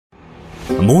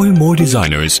More and more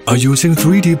designers are using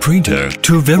 3D printer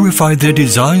to verify their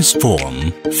design's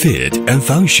form, fit, and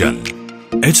function.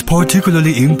 It's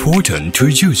particularly important to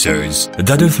users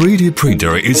that a 3D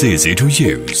printer is easy to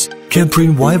use, can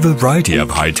print wide variety of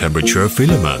high-temperature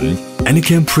filament, and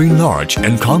can print large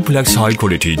and complex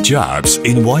high-quality jobs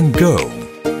in one go.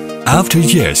 After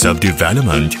years of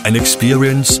development and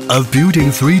experience of building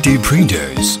 3D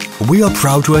printers, we are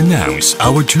proud to announce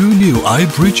our two new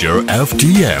iBridger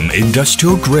FDM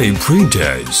industrial-grade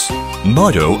printers,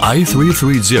 model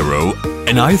i330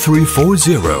 and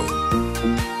i340.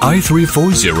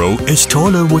 i340 is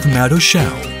taller with metal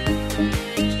shell.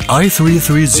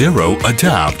 i330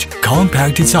 adapt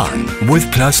compact design with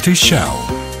plastic shell.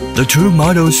 The two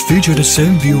models feature the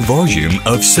same build volume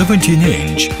of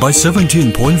 17" by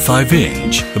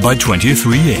 17.5" by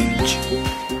 23".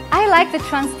 I like the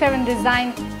transparent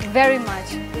design very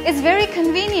much. It's very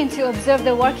convenient to observe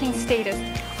the working status.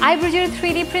 iBridger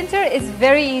 3D printer is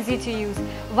very easy to use.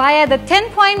 Via the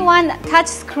 10.1 touch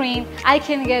screen, I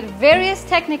can get various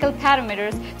technical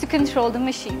parameters to control the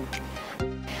machine.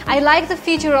 I like the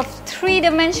feature of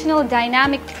three-dimensional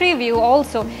dynamic preview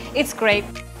also. It's great.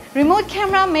 Remote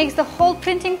camera makes the whole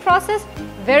printing process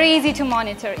very easy to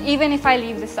monitor, even if I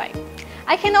leave the site.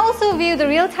 I can also view the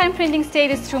real-time printing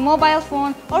status through mobile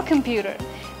phone or computer.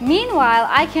 Meanwhile,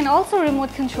 I can also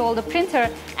remote control the printer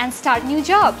and start new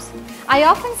jobs. I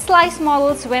often slice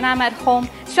models when I'm at home,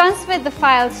 transmit the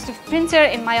files to printer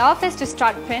in my office to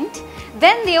start print.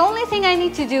 Then the only thing I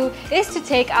need to do is to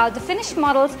take out the finished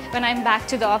models when I'm back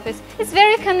to the office. It's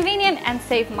very convenient and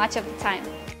saves much of the time.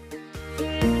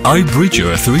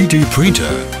 iBridger 3D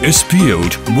printer is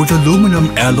built with aluminum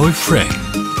alloy frame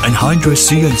and 100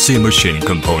 CNC machine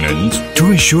components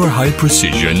to ensure high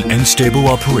precision and stable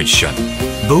operation.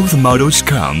 Both models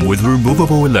come with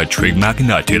removable electric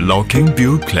magnetic locking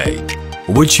build plate,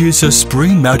 which is a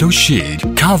spring metal sheet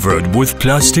covered with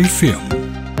plastic film.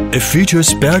 It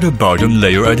features better bottom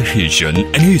layer adhesion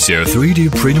and easier 3D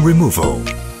print removal.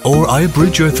 All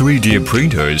iBridger 3D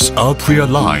printers are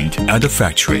pre-aligned at the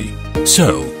factory,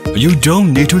 so you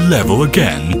don't need to level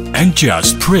again and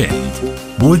just print.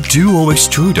 With dual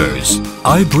extruders,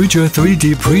 iBridger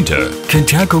 3D printer can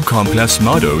tackle complex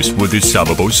models with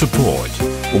dissolvable support.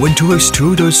 When two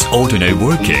extruders alternate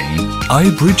working,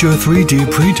 iBridger 3D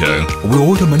printer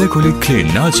will automatically clean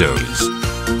nozzles.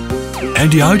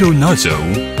 And the idle nozzle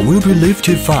will be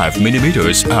lifted 5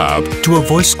 mm up to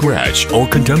avoid scratch or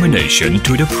contamination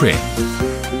to the print.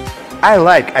 I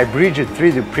like iBridger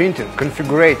 3D printer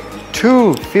configure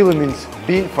 2 filaments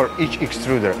bin for each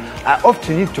extruder. I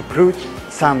often need to print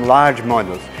some large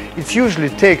models. It usually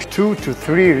takes 2 to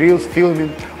 3 reels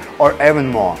filament or even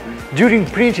more. During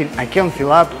printing, I can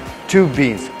fill up 2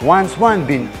 bins. Once one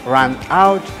bin runs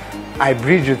out,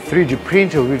 iBridger 3D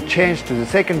printer will change to the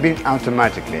second bin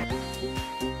automatically.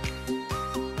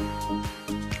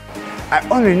 I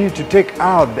only need to take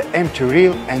out the empty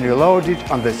reel and reload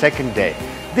it on the second day.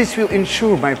 This will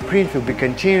ensure my print will be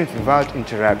continued without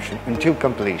interruption until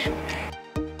completion.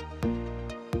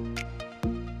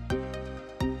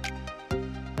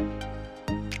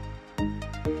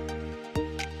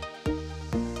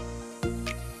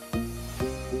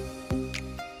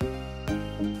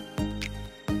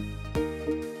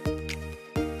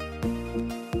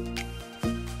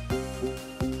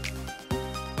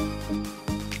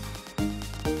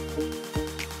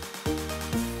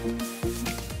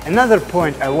 Another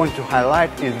point I want to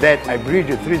highlight is that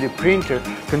iBridger 3D printer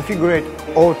configures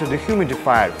auto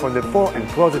dehumidifier for the fore and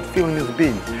closet filament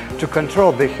bins to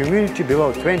control the humidity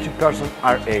below 20%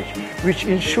 RH, which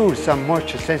ensures some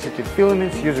moisture-sensitive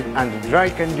filaments used under dry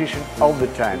conditions all the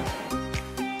time.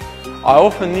 I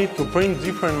often need to print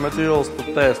different materials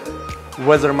to test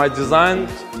whether my design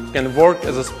can work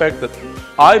as expected.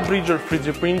 iBridger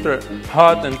 3D printer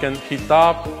hot and can heat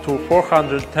up to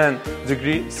 410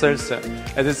 degrees Celsius,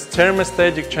 and its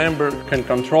thermostatic chamber can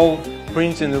control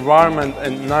printing environment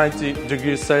at 90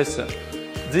 degrees Celsius.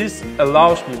 This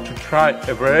allows me to try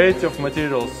a variety of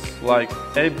materials like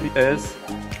ABS,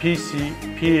 PC,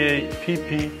 PA,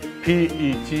 PP,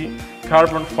 PET,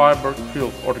 carbon fiber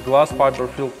filled or glass fiber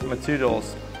filled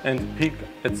materials, and PIC,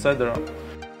 etc.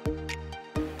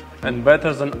 And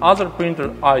better than other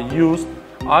printers I used,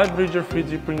 iBridger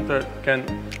 3D printer can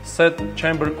set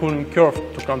chamber cooling curve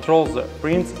to control the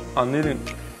print's annealing.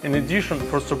 In addition,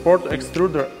 for support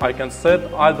extruder, I can set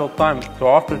idle time to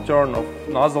after turn of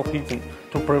nozzle heating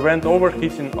to prevent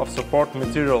overheating of support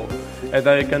material, and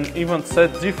I can even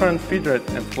set different feed rate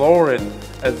and flow rate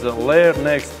at the layer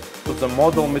next to the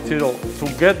model material to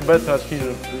get better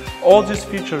adhesion. All these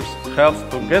features help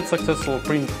to get successful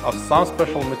print of some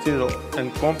special material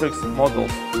and complex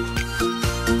models.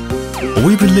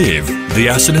 We believe the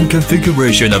excellent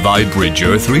configuration of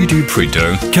iBridger 3D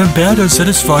printer can better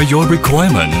satisfy your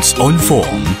requirements on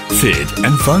form, fit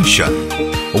and function.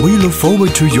 We look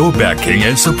forward to your backing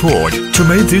and support to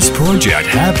make this project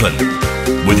happen.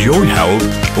 With your help,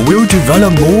 we'll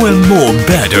develop more and more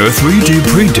better 3D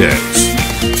printers.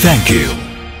 Thank you.